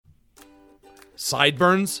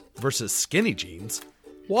Sideburns versus skinny jeans?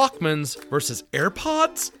 Walkmans versus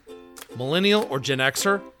AirPods? Millennial or Gen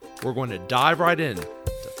Xer? We're going to dive right in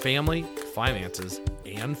to family, finances,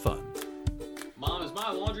 and fun. Mom, is my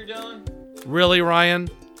laundry done? Really, Ryan?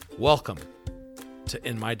 Welcome to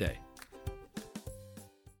In My Day.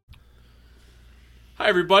 Hi,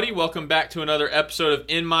 everybody. Welcome back to another episode of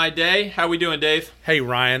In My Day. How we doing, Dave? Hey,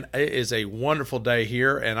 Ryan. It is a wonderful day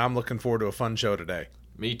here, and I'm looking forward to a fun show today.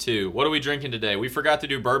 Me too. What are we drinking today? We forgot to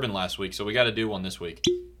do bourbon last week, so we got to do one this week.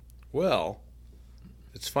 Well,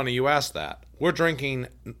 it's funny you asked that. We're drinking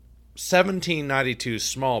 1792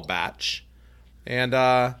 small batch. And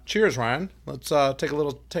cheers, Ryan. Let's take a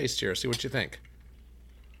little taste here, see what you think.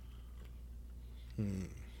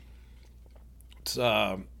 It's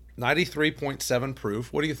 93.7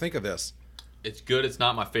 proof. What do you think of this? It's good. It's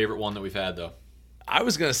not my favorite one that we've had, though. I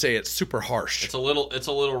was going to say it's super harsh. It's a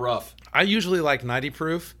little rough. I usually like 90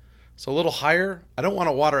 proof, so a little higher. I don't want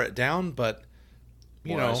to water it down, but,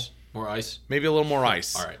 you know. More ice? Maybe a little more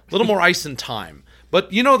ice. All right. A little more ice and time.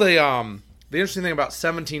 But you know the interesting thing about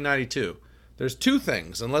 1792, there's two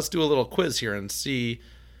things, and let's do a little quiz here and see,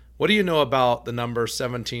 what do you know about the number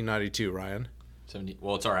 1792, Ryan?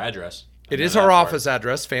 Well, it's our address. It is our office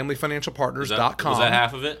address, familyfinancialpartners.com. Was that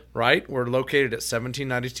half of it? Right. We're located at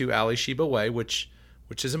 1792 Ali Sheba Way, which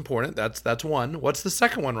is important. That's one. What's the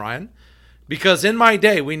second one, Ryan? Because in my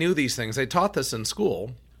day, we knew these things. They taught this in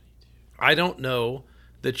school. I don't know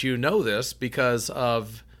that you know this because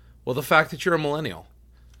of, well, the fact that you're a millennial.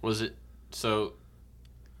 Was it? So,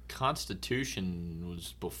 Constitution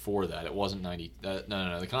was before that. It wasn't 90.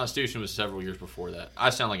 No. The Constitution was several years before that. I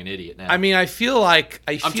sound like an idiot now. I mean, I'm trying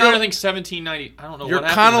to think 1790. I don't know. You're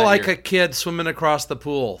kind of like a kid swimming across the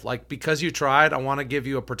pool. Like, because you tried, I want to give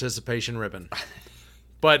you a participation ribbon.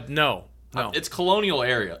 But no. It's colonial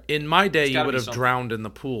area. In my day, you would have drowned in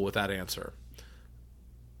the pool with that answer.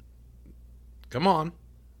 Come on.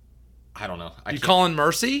 I don't know. You calling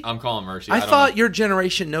mercy? I'm calling mercy. I thought your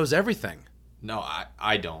generation knows everything. No,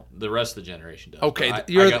 I don't. The rest of the generation does. Okay.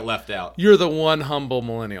 I got left out. You're the one humble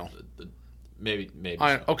millennial. Maybe.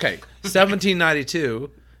 Okay.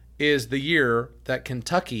 1792 is the year that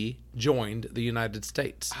Kentucky joined the United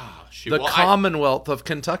States. Oh, shoot. The Commonwealth of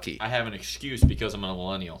Kentucky. I have an excuse because I'm a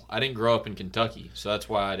millennial. I didn't grow up in Kentucky, so that's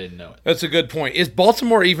why I didn't know it. That's a good point. Is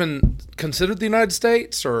Baltimore even considered the United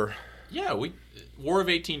States, or? Yeah, War of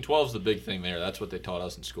 1812 is the big thing there. That's what they taught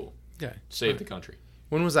us in school. Yeah. Save the country.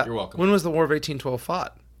 When was that? You're welcome. When was the War of 1812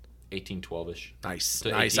 fought? 1812-ish.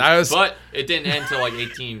 Nice. But it didn't end until like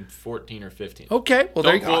 1814 or 15. Okay. Well,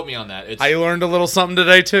 don't quote me on that. I learned a little something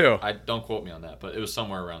today, too. Don't quote me on that, but it was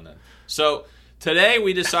somewhere around then. So today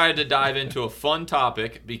we decided to dive into a fun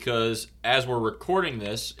topic because as we're recording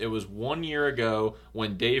this, it was 1 year ago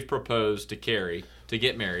when Dave proposed to Carrie to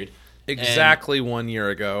get married. Exactly 1 year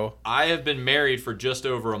ago. I have been married for just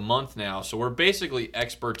over a month now, so we're basically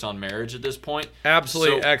experts on marriage at this point.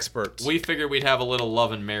 Absolutely experts. We figured we'd have a little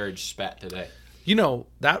love and marriage spat today. You know,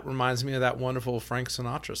 that reminds me of that wonderful Frank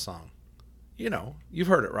Sinatra song. You know, you've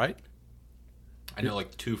heard it, right? I know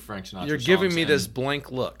like two Frank Sinatra songs. You're giving me this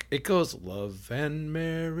blank look. It goes, love and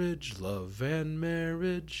marriage, love and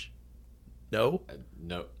marriage. No?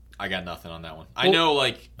 No, I got nothing on that one. Well, I know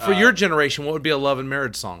like... For your generation, what would be a love and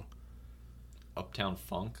marriage song? Uptown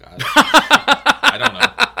Funk? I don't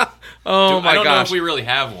know. Oh, my gosh. I don't know if we really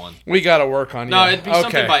have one. We got to work on you. No, it'd be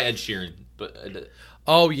something by Ed Sheeran. But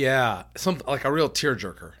oh, yeah. Something like a real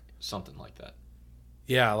tearjerker. Something like that.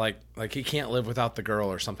 Yeah, like he can't live without the girl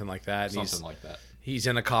or something like that. Something like that. He's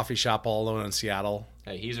in a coffee shop all alone in Seattle.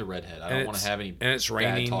 Hey, he's a redhead. I don't want to have any and it's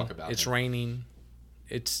raining. Bad talk about him. It's raining.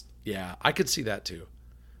 Yeah, I could see that too.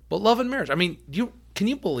 But love and marriage. I mean, can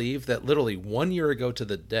you believe that literally 1 year ago to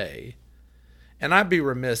the day, and I'd be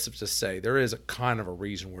remiss if to say there is a kind of a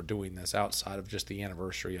reason we're doing this outside of just the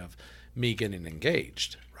anniversary of me getting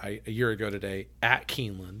engaged, right? A year ago today at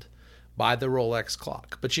Keeneland by the Rolex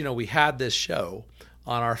clock. But, you know, we had this show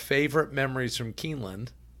on our favorite memories from Keeneland,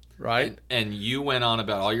 right? And you went on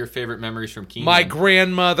about all your favorite memories from Keeneland. My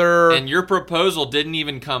grandmother. And your proposal didn't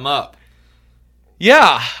even come up.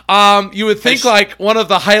 Yeah. You would think like one of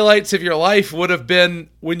the highlights of your life would have been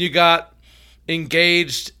when you got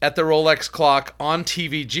engaged at the Rolex clock on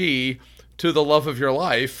TVG to the love of your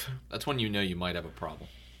life. That's when you know you might have a problem.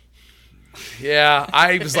 Yeah,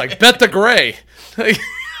 I was like, bet the gray. Hey,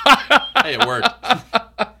 it worked.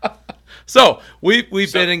 So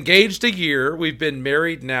we've been engaged a year. We've been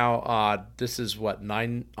married now. This is what,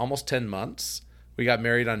 almost 10 months. We got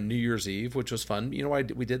married on New Year's Eve, which was fun. You know why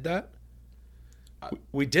we did that?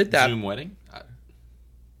 We did that. Zoom wedding?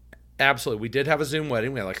 Absolutely. We did have a Zoom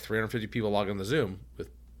wedding. We had like 350 people log on the Zoom with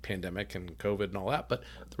pandemic and COVID and all that. But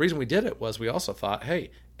the reason we did it was we also thought,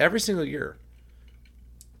 hey, every single year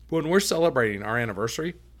when we're celebrating our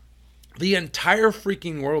anniversary, the entire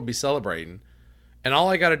freaking world will be celebrating. And all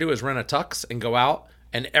I got to do is rent a tux and go out,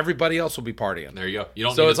 and everybody else will be partying. There you go. You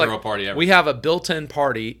don't need to throw a party ever. We have a built-in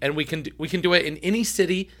party, and we can do it in any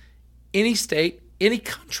city, any state, any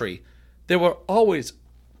country. There will always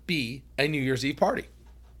be a New Year's Eve party.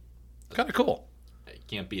 Kind of cool. You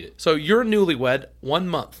can't beat it. So you're newlywed 1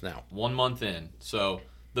 month now. 1 month in. So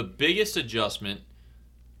the biggest adjustment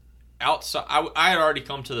outside, I had already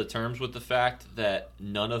come to the terms with the fact that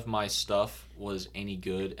none of my stuff was any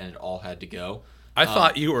good and it all had to go. I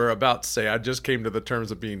thought you were about to say I just came to the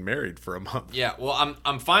terms of being married for a month. Yeah, well,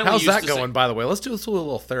 I'm finally. How's used that to going, by the way? Let's do a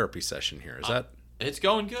little therapy session here. Is that? It's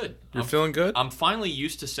going good. You're feeling good? I'm finally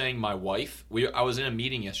used to saying my wife. I was in a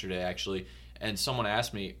meeting yesterday actually, and someone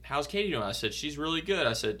asked me, "How's Katie doing?" I said, "She's really good."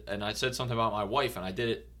 I said something about my wife, and I did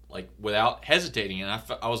it like without hesitating. And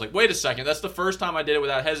I was like, "Wait a second, that's the first time I did it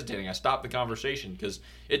without hesitating." I stopped the conversation because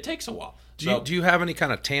it takes a while. Do you have any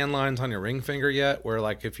kind of tan lines on your ring finger yet? Where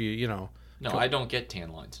like if you know. No, I don't get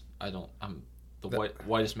tan lines. I don't. I'm the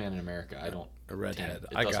whitest man in America. I don't. A redhead.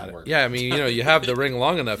 It I doesn't got it. work. Yeah, I mean, you have the ring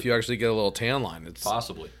long enough, you actually get a little tan line. It's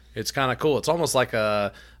possibly. It's kind of cool. It's almost like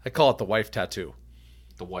I call it the wife tattoo.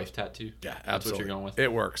 The wife tattoo? Yeah, absolutely. That's what you're going with?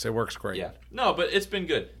 It works. It works great. Yeah. No, but it's been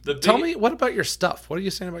good. Tell me, what about your stuff? What are you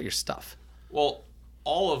saying about your stuff? Well,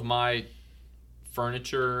 all of my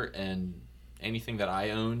furniture and anything that I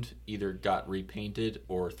owned either got repainted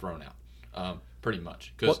or thrown out. Pretty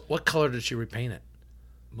much. What color did she repaint it?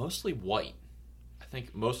 Mostly white. I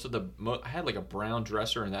think most of I had like a brown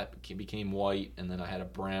dresser and that became white, and then I had a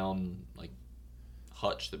brown like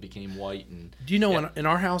hutch that became white. And do you know in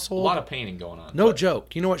our household a lot of painting going on? No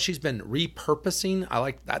joke. You know what she's been repurposing? I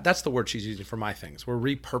like that. That's the word she's using for my things. We're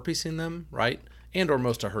repurposing them, right? And or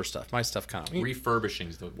most of her stuff. My stuff kind of refurbishing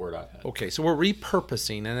is the word I've had. Okay, so we're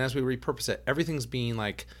repurposing, and as we repurpose it, everything's being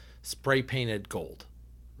like spray painted gold,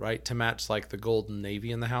 right, to match like the golden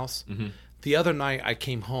navy in the house. Mm-hmm. The other night I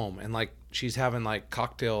came home and like she's having like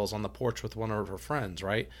cocktails on the porch with one of her friends,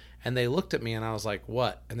 right? And they looked at me and I was like,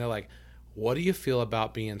 "What?" And they're like, "What do you feel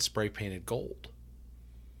about being spray painted gold?"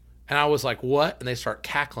 And I was like, "What?" And they start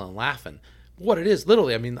cackling, laughing. What it is,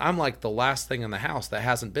 literally, I mean, I'm like the last thing in the house that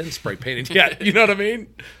hasn't been spray painted yet. You know what I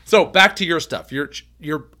mean? So back to your stuff. You're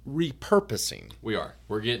repurposing. We are.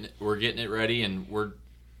 We're getting it ready, and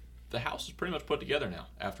the house is pretty much put together now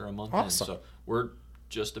after a month. Awesome. In. So we're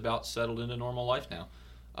just about settled into normal life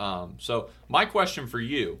now. So my question for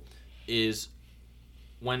you is,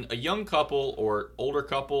 when a young couple or older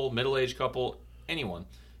couple, middle-aged couple, anyone,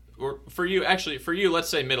 or for you, let's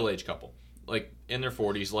say middle-aged couple, like in their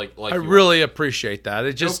 40s, like I really appreciate that.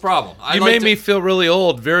 It just no problem. You made me feel really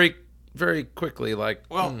old very, very quickly. Like,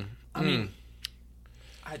 well, I mean,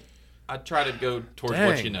 I try to go towards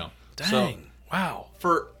what you know. Dang, so, wow.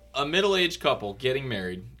 For a middle-aged couple getting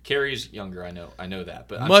married, Carrie's younger. I know that,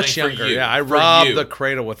 but much I'm saying younger. For you, yeah, I robbed the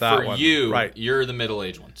cradle with that one. For you, right? You're the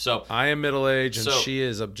middle-aged one. So I am middle-aged, and she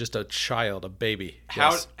is just a child, a baby.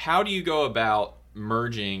 How do you go about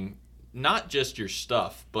merging not just your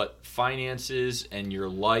stuff, but finances and your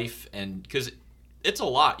life? And because it's a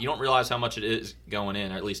lot, you don't realize how much it is going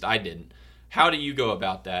in, or at least I didn't. How do you go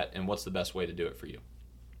about that, and what's the best way to do it for you?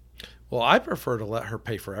 Well, I prefer to let her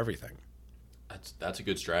pay for everything. That's a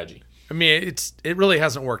good strategy. I mean, it really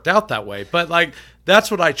hasn't worked out that way, but like that's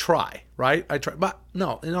what I try, right? I try, but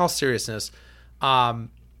no, in all seriousness, how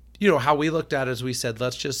we looked at it is we said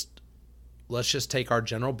let's just take our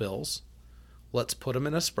general bills, let's put them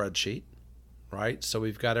in a spreadsheet, right? So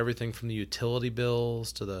we've got everything from the utility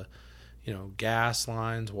bills to the, gas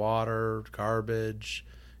lines, water, garbage,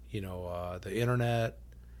 the internet,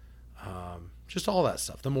 just all that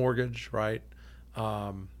stuff, the mortgage, right?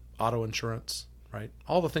 Auto insurance, right?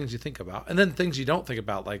 All the things you think about. And then things you don't think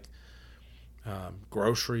about, like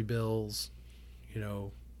grocery bills,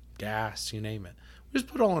 gas, you name it. We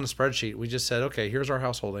just put it all in a spreadsheet. We just said, okay, here's our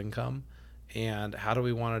household income, and how do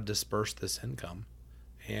we want to disperse this income?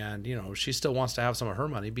 And, she still wants to have some of her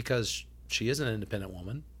money because she is an independent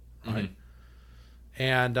woman, right? Mm-hmm.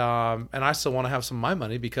 And I still want to have some of my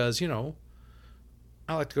money because,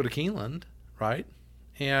 I like to go to Keeneland, right?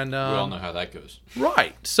 And we all know how that goes.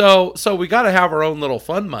 Right. So we got to have our own little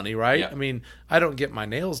fun money, right? Yeah. I mean, I don't get my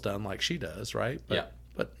nails done like she does, right? But, yeah.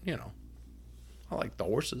 But, I like the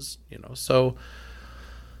horses, So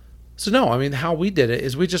no, I mean, how we did it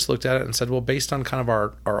is we just looked at it and said, well, based on kind of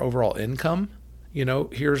our overall income,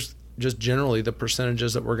 here's just generally the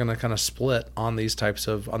percentages that we're going to kind of split on these types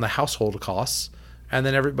of, on the household costs. and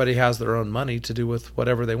then everybody has their own money to do with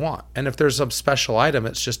whatever they want. And if there's some special item,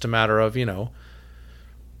 it's just a matter of,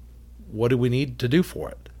 what do we need to do for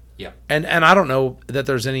it? Yeah. And I don't know that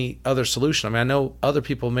there's any other solution. I mean, I know other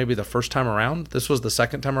people maybe the first time around. This was the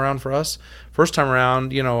second time around for us. First time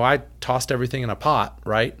around, I tossed everything in a pot,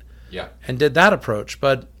 right? Yeah. And did that approach.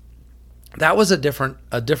 But that was a different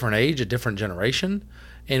age, a different generation.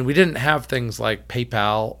 And we didn't have things like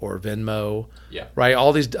PayPal or Venmo, Yeah. right?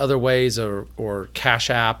 All these other ways or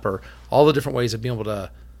Cash App or all the different ways of being able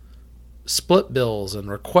to split bills and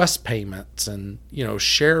request payments and,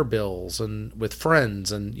 share bills and with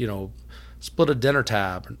friends and, split a dinner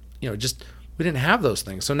tab. Just we didn't have those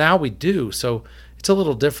things. So now we do. So it's a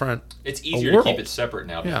little different. It's easier to keep it separate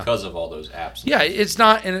now because of all those apps. Yeah, it's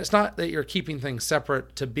not that you're keeping things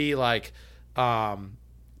separate to be like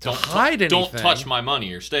to hide anything. Don't touch my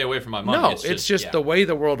money or stay away from my money. No, it's just the way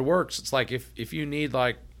the world works. It's like if you need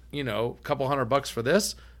a couple $100 for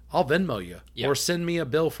this, I'll Venmo you or send me a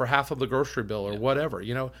bill for half of the grocery bill or whatever.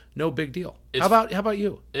 No big deal. How about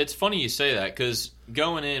you? It's funny you say that because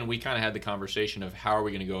going in, we kind of had the conversation of how are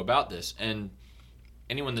we going to go about this. And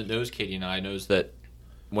anyone that knows Katie and I knows that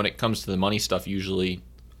when it comes to the money stuff, usually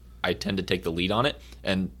I tend to take the lead on it.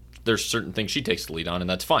 And there's certain things she takes the lead on, and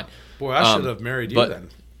that's fine. Boy, I should have married you then.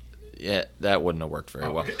 Yeah, that wouldn't have worked very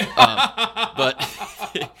well.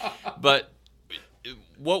 But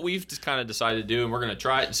what we've just kind of decided to do, and we're going to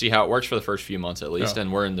try it and see how it works for the first few months at least,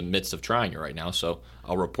 and we're in the midst of trying it right now, so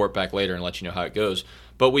I'll report back later and let you know how it goes.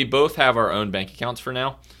 But we both have our own bank accounts for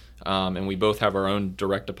now, and we both have our own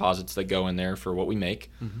direct deposits that go in there for what we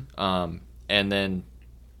make. Mm-hmm. And then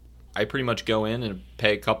I pretty much go in and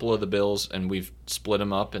pay a couple of the bills, and we've split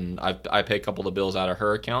them up, and I pay a couple of the bills out of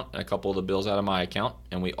her account and a couple of the bills out of my account,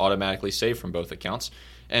 and we automatically save from both accounts.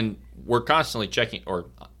 And we're constantly checking, or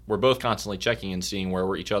we're both constantly checking and seeing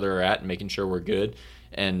where each other are at and making sure we're good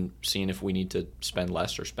and seeing if we need to spend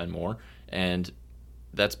less or spend more. And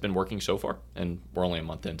that's been working so far. And we're only a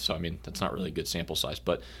month in, so I mean, that's not really a good sample size.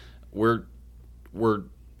 But we're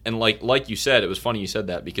and like you said, it was funny you said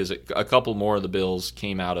that because a couple more of the bills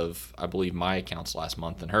came out of, I believe, my accounts last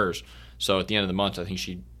month than hers. So at the end of the month, I think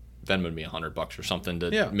she Venmoed me $100 or something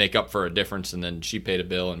to make up for a difference, and then she paid a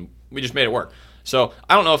bill, and we just made it work. So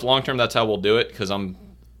I don't know if long term that's how we'll do it because I'm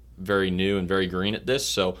very new and very green at this,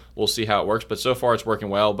 so we'll see how it works. But so far it's working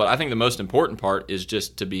well. But I think the most important part is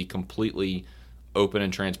just to be completely open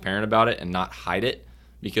and transparent about it and not hide it,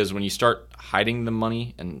 because when you start hiding the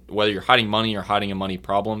money, and whether you're hiding money or hiding a money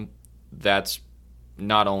problem, that's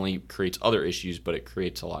not only creates other issues, but it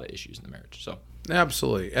creates a lot of issues in the marriage. So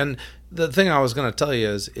absolutely. And the thing I was going to tell you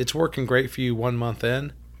is it's working great for you 1 month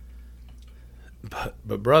in, but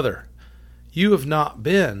brother, you have not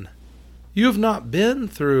been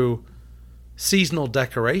through seasonal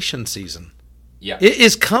decoration season. Yeah, it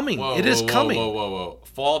is coming. Coming. Whoa!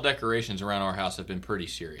 Fall decorations around our house have been pretty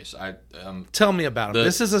serious. Tell me about them.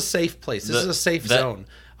 This is a safe place. This is a safe zone.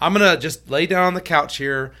 I'm gonna just lay down on the couch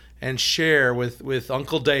here and share with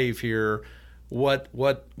Uncle Dave here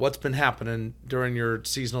what's been happening during your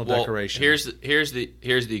seasonal decoration. Here's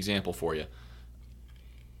the example for you.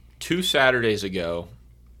 2 Saturdays ago,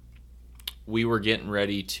 we were getting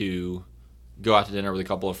ready to go out to dinner with a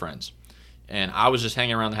couple of friends. And I was just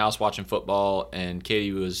hanging around the house watching football, and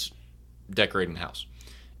Katie was decorating the house.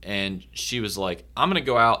 And she was like, I'm going to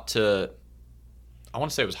go out to, I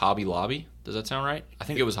want to say it was Hobby Lobby. Does that sound right? I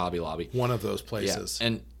think it was Hobby Lobby. One of those places. Yeah.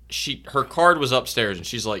 And her card was upstairs, and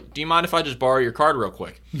she's like, do you mind if I just borrow your card real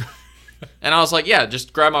quick? And I was like, yeah,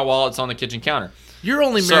 just grab my wallet. It's on the kitchen counter. You're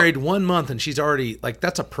only married 1 month, and she's already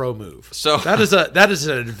that's a pro move. So that is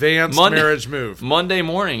an advanced marriage move. Monday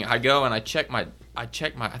morning, I go and I check my. I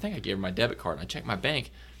think I gave her my debit card. And I checked my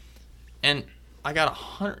bank, and I got a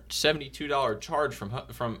 $172 charge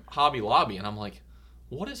from Hobby Lobby, and I'm like,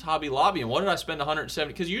 what is Hobby Lobby, and what did I spend $170?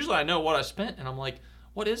 Because usually I know what I spent, and I'm like,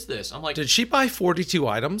 what is this? I'm like, did she buy 42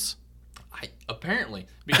 items? Apparently,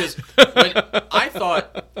 because when I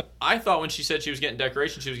thought when she said she was getting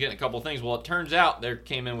decorations, she was getting a couple of things. Well, it turns out there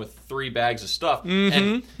came in with 3 bags of stuff,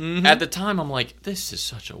 and at the time I'm like, this is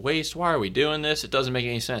such a waste. Why are we doing this? It doesn't make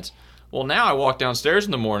any sense. Well, now I walk downstairs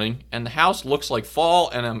in the morning, and the house looks like fall,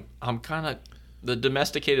 and I'm kind of, the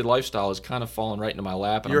domesticated lifestyle is kind of falling right into my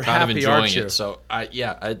lap, and You're I'm kind happy, of enjoying aren't you? it. So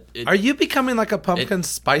Are you becoming like a pumpkin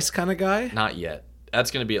spice kind of guy? Not yet. That's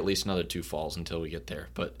going to be at least another 2 falls until we get there.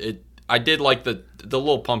 But I did like the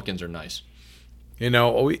little pumpkins are nice. You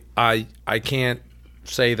know, I can't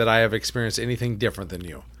say that I have experienced anything different than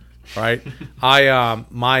you, right?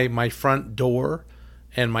 My front door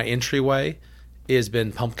and my entryway has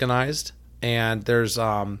been pumpkinized, and there's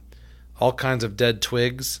all kinds of dead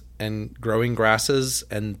twigs and growing grasses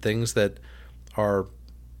and things that are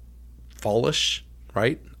fallish,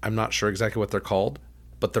 right? I'm not sure exactly what they're called,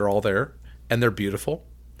 but they're all there and they're beautiful.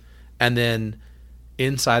 And then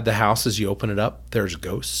inside the house, as you open it up, there's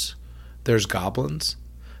ghosts, there's goblins.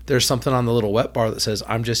 There's something on the little wet bar that says,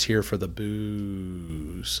 I'm just here for the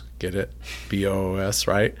booze. Get it? B-O-O-S,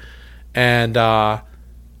 right? And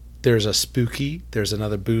there's there's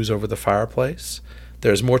another booze over the fireplace.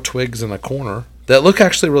 There's more twigs in the corner that look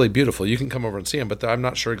actually really beautiful. You can come over and see them, but I'm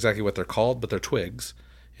not sure exactly what they're called, but they're twigs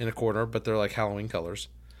in a corner, but they're like Halloween colors.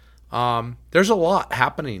 There's a lot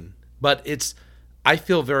happening, but I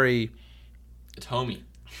feel very... It's homey.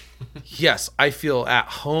 Yes, I feel at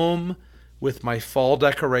home with my fall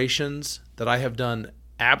decorations that I have done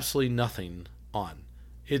absolutely nothing on.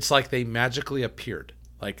 It's like they magically appeared.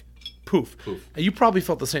 Like, poof. And you probably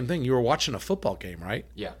felt the same thing. You were watching a football game, right?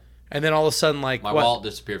 Yeah. And then all of a sudden, like, my wallet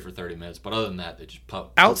disappeared for 30 minutes, but other than that, they just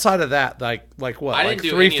popped. Outside of that, like what? I Like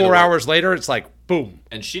didn't do 3-4 hours later, it's like, boom.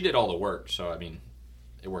 And she did all the work, so, I mean,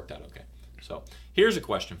 it worked out okay. So, here's a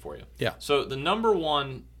question for you. Yeah. So, the number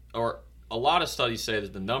one, or a lot of studies say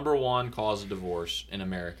that the number one cause of divorce in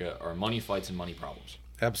America are money fights and money problems.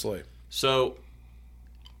 Absolutely. So,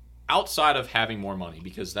 outside of having more money,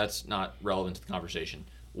 because that's not relevant to the conversation,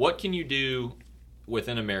 what can you do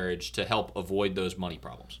within a marriage to help avoid those money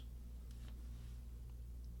problems?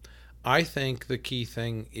 I think the key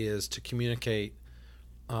thing is to communicate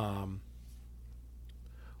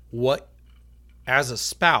what, as a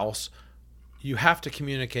spouse, you have to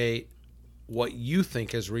communicate what you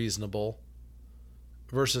think is reasonable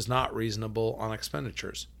versus not reasonable on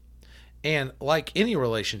expenditures. And like any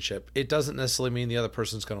relationship, it doesn't necessarily mean the other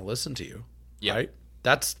person's going to listen to you, right?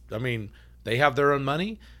 They have their own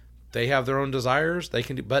money, they have their own desires, they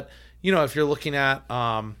can do, but if you're looking at,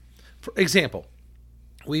 for example,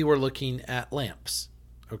 we were looking at lamps,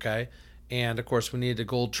 okay? And of course we needed a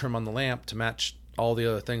gold trim on the lamp to match all the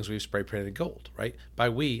other things we've spray painted gold, right? By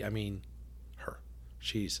we, I mean her.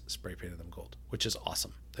 She's spray painted them gold, which is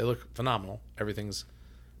awesome. They look phenomenal. Everything's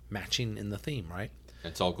matching in the theme, right?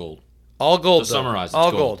 It's all gold. All gold. To summarize, it's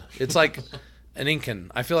all gold. gold. It's like an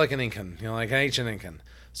Incan. I feel like an Incan, like an ancient Incan.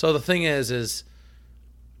 So the thing is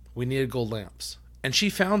we needed gold lamps. And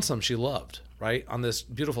she found some she loved, right, on this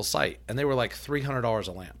beautiful site. And they were like $300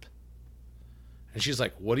 a lamp. And she's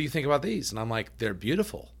like, what do you think about these? And I'm like, they're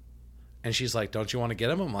beautiful. And she's like, don't you want to get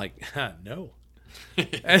them? I'm like, no.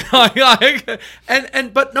 But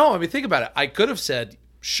no, I mean, think about it. I could have said,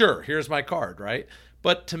 sure, here's my card, right?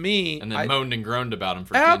 But to me... And then moaned and groaned about them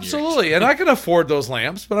for 10 years. Absolutely. And I can afford those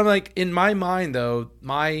lamps. But I'm like, in my mind, though,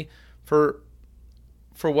 for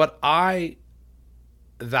what I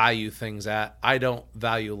value things at, I don't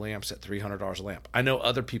value lamps at $300 a lamp. I know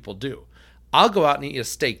other people do. I'll go out and eat a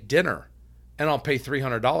steak dinner, and I'll pay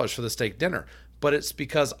 $300 for the steak dinner. But it's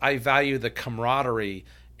because I value the camaraderie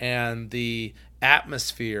and the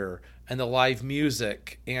atmosphere and the live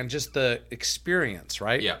music and just the experience,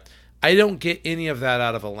 right? Yeah. I don't get any of that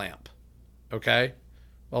out of a lamp, okay?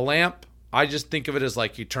 A lamp, I just think of it as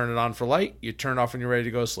like you turn it on for light, you turn it off when you're ready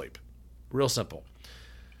to go to sleep. Real simple.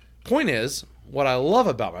 Point is, what I love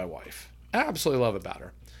about my wife, absolutely love about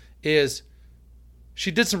her, is she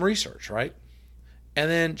did some research, right? And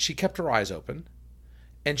then she kept her eyes open,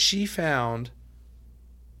 and she found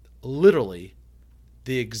literally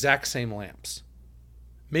the exact same lamps.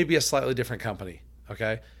 Maybe a slightly different company,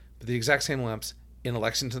 okay? But the exact same lamps in a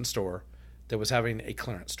Lexington store that was having a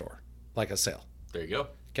clearance store, like a sale. There you go.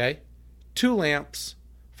 Okay? 2 lamps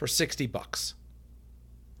for $60.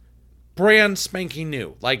 Brand spanking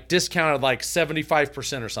new, like discounted like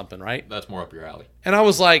 75% or something, right? That's more up your alley. And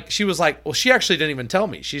she was like, well, she actually didn't even tell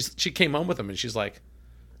me. She came home with them and she's like,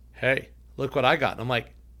 hey, look what I got. And I'm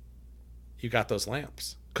like, you got those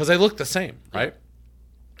lamps. Because they look the same, right? Yeah.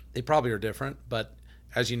 They probably are different, but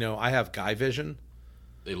as you know, I have guy vision.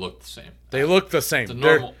 They look the same. They look the same. It's a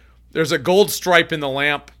normal... There's a gold stripe in the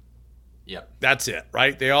lamp. Yep. That's it,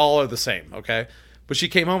 right? They all are the same, okay? But she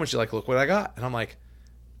came home and she's like, look what I got. And I'm like,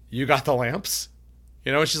 you got the lamps?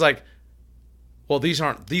 And she's like, well, these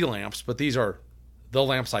aren't the lamps, but these are the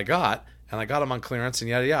lamps I got. And I got them on clearance and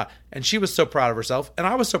yada, yada. And she was so proud of herself. And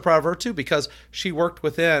I was so proud of her, too, because she worked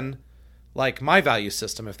within, like, my value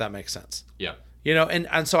system, if that makes sense. Yeah.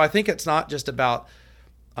 And so I think it's not just about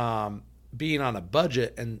being on a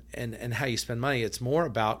budget and how you spend money. It's more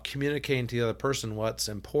about communicating to the other person what's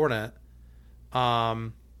important,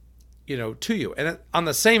 to you. And on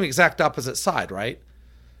the same exact opposite side, right?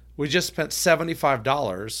 We just spent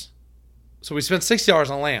 $75. So we spent $60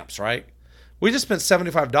 on lamps, right? We just spent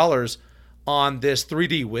 $75 on this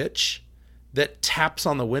 3D witch that taps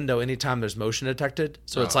on the window anytime there's motion detected.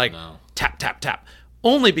 So it's Oh, like no. tap, tap, tap.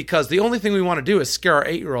 Only because the only thing we want to do is scare our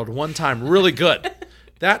 8-year-old one time really good.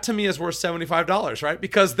 That to me is worth $75, right?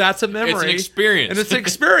 Because that's a memory. It's an experience. And it's an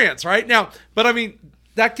experience, right? Now, but I mean,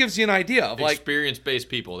 that gives you an idea of like experience-based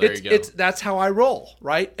people. There you go. That's how I roll,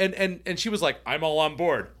 right? And she was like, I'm all on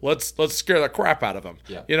board. Let's scare the crap out of him.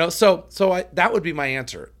 Yeah. You know, so that would be my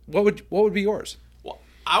answer. What would be yours? Well,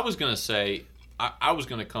 I was going to say, I was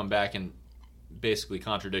going to come back and basically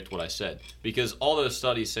contradict what I said, because all those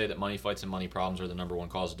studies say that money fights and money problems are the number one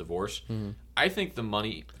cause of divorce. Mm-hmm. I think the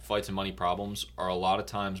money fights and money problems are a lot of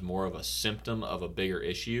times more of a symptom of a bigger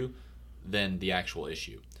issue than the actual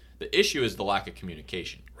issue. The issue is the lack of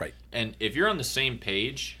communication. Right. And if you're on the same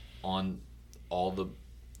page on all the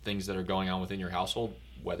things that are going on within your household,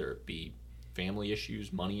 whether it be family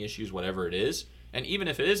issues, money issues, whatever it is, and even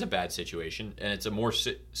if it is a bad situation and it's a more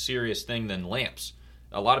serious thing than lamps,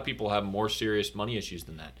 a lot of people have more serious money issues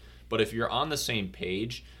than that. But if you're on the same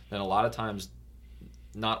page, then a lot of times,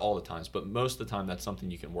 not all the times, but most of the time, that's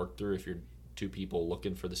something you can work through if you're two people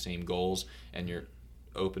looking for the same goals and you're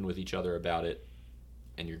open with each other about it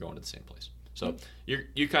and you're going to the same place. So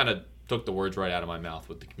you kind of took the words right out of my mouth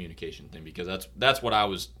with the communication thing, because that's what I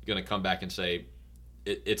was going to come back and say.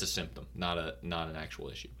 It's a symptom, not an actual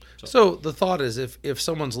issue. So the thought is, if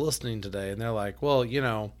someone's listening today and they're like, well, you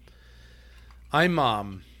know, I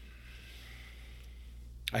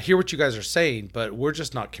hear what you guys are saying, but we're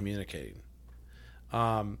just not communicating.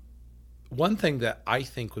 One thing that I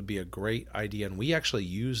think would be a great idea, and we actually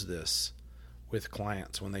use this with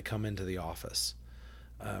clients when they come into the office.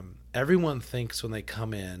 Everyone thinks when they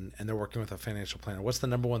come in and they're working with a financial planner, what's the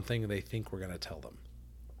number one thing they think we're going to tell them?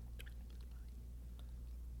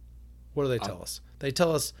 What do they tell us? They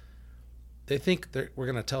tell us, they think we're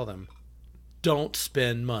going to tell them, don't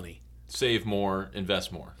spend money. Save more,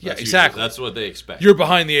 invest more. Yeah, exactly. That's what they expect. You're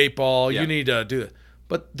behind the 8 ball. Yeah. You need to do it.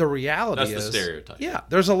 But the reality is... That's the stereotype. Yeah.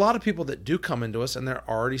 There's a lot of people that do come into us and they're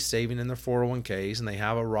already saving in their 401ks and they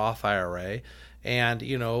have a Roth IRA and,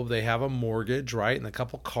 you know, they have a mortgage, right? And a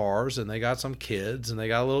couple cars and they got some kids and they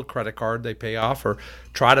got a little credit card they pay off or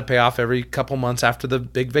try to pay off every couple months after the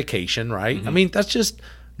big vacation, right? Mm-hmm. I mean, that's just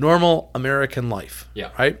normal American life,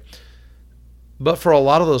 right? But for a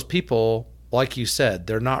lot of those people... like you said,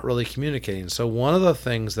 they're not really communicating. So one of the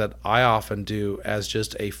things that I often do as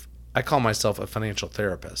just I call myself a financial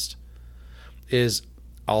therapist, is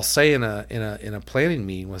I'll say in a planning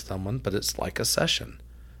meeting with someone, but it's like a session.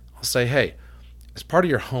 I'll say, hey, as part of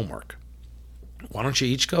your homework, why don't you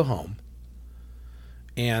each go home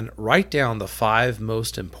and write down the 5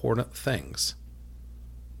 most important things.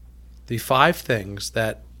 The 5 things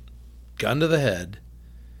that, gun to the head,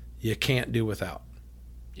 you can't do without.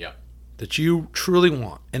 Yeah. That you truly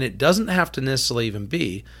want. And it doesn't have to necessarily even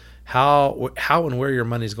be how and where your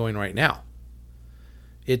money's going right now.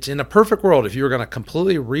 It's in a perfect world, if you were going to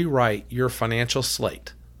completely rewrite your financial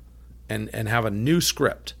slate and have a new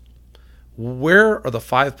script, where are the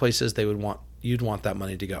 5 places you'd want that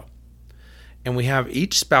money to go? And we have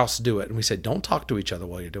each spouse do it, and we say, don't talk to each other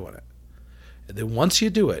while you're doing it. And then once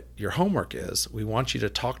you do it, your homework is, we want you to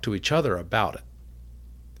talk to each other about it.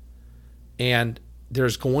 And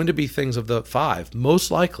there's going to be things of the 5,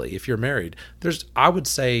 most likely, if you're married, I would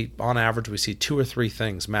say on average, we see 2 or 3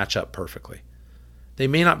 things match up perfectly. They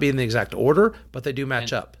may not be in the exact order, but they do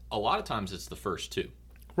match up. A lot of times it's the first 2.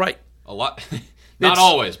 Right. A lot, not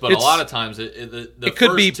always, but a lot of times the it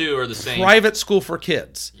could first be 2 are the same. Private school for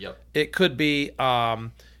kids. Yep. It could be,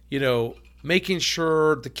 making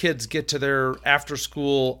sure the kids get to their after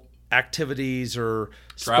school activities or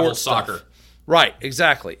travel, sports soccer. Stuff. Right.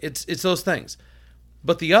 Exactly. It's those things.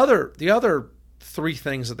 But the other 3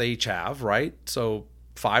 things that they each have, right? So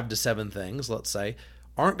 5 to 7 things, let's say,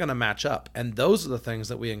 aren't going to match up. And those are the things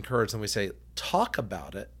that we encourage and we say, talk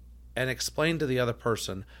about it and explain to the other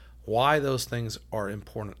person why those things are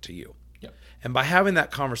important to you. Yep. And by having that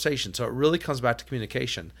conversation, so it really comes back to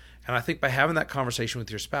communication. And I think by having that conversation with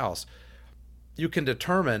your spouse, you can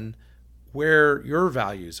determine where your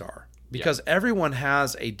values are. Because everyone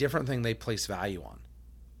has a different thing they place value on.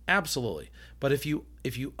 Absolutely. But if you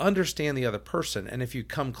understand the other person and if you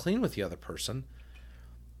come clean with the other person,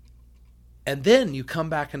 and then you come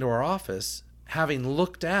back into our office having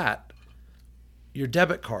looked at your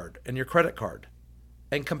debit card and your credit card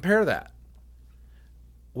and compare that.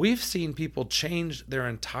 We've seen people change their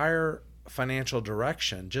entire financial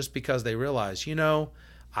direction just because they realize,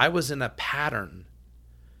 I was in a pattern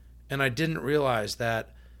and I didn't realize that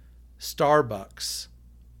Starbucks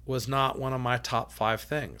was not one of my top 5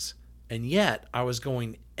 things. And yet I was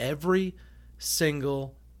going every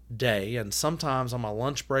single day, and sometimes on my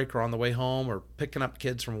lunch break or on the way home or picking up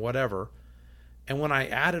kids from whatever. And when I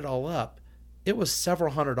add it all up, it was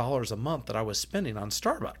several $100s a month that I was spending on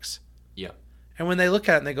Starbucks. Yeah. And when they look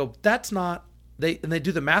at it and they go, that's not, and they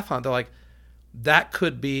do the math on it, they're like, that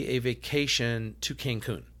could be a vacation to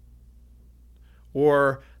Cancun.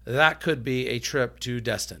 Or that could be a trip to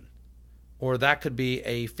Destin. Or that could be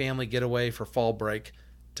a family getaway for fall break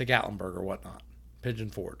to Gatlinburg or whatnot, Pigeon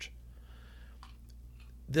Forge.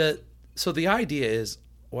 So the idea is,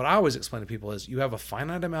 what I always explain to people is, you have a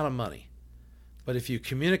finite amount of money, but if you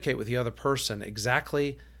communicate with the other person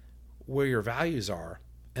exactly where your values are,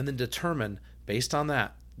 and then determine, based on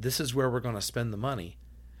that, this is where we're going to spend the money,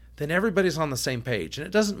 then everybody's on the same page. And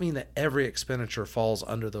it doesn't mean that every expenditure falls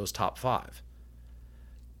under those top 5.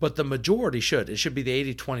 But the majority should. It should be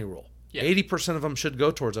the 80-20 rule. Yeah. 80% of them should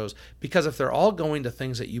go towards those, because if they're all going to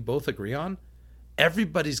things that you both agree on,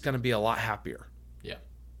 everybody's going to be a lot happier. Yeah.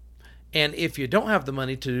 And if you don't have the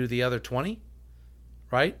money to do the other 20,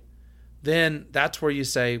 right, then that's where you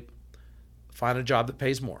say, find a job that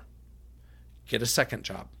pays more. Get a second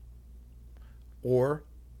job. Or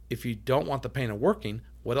if you don't want the pain of working,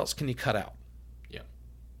 what else can you cut out? Yeah.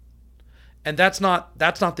 And that's not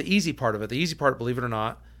the easy part of it. The easy part, believe it or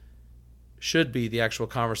not, should be the actual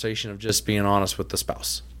conversation of just being honest with the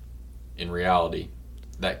spouse. In reality,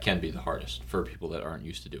 that can be the hardest for people that aren't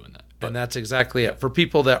used to doing that. And that's exactly it. For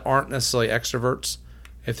people that aren't necessarily extroverts,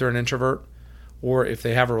 if they're an introvert, or if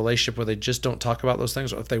they have a relationship where they just don't talk about those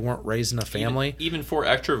things, or if they weren't raised in a family. Even for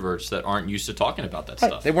extroverts that aren't used to talking about that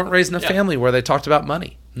stuff. They weren't raised in a family where they talked about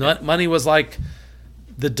money. Money was like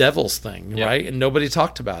the devil's thing, right? And nobody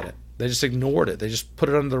talked about it. They just ignored it. They just put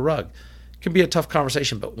it under the rug. It can be a tough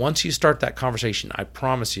conversation, but once you start that conversation, I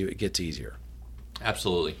promise you it gets easier.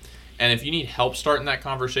 Absolutely. And if you need help starting that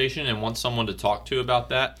conversation and want someone to talk to about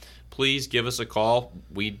that, please give us a call.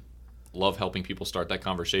 We love helping people start that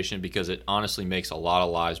conversation because it honestly makes a lot of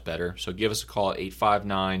lives better. So give us a call at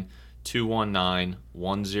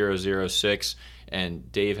 859-219-1006.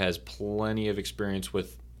 And Dave has plenty of experience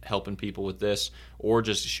with helping people with this. Or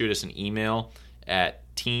just shoot us an email at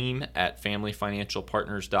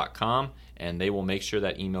team@familyfinancialpartners.com, and they will make sure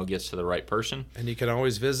that email gets to the right person. And you can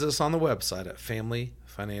always visit us on the website at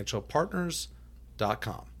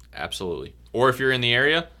familyfinancialpartners.com. Absolutely. Or if you're in the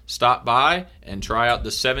area, stop by and try out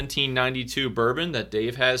the 1792 bourbon that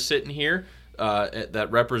Dave has sitting here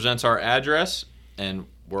that represents our address, and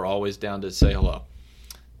we're always down to say hello.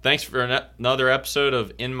 Thanks for another episode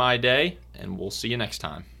of In My Day, and we'll see you next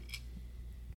time.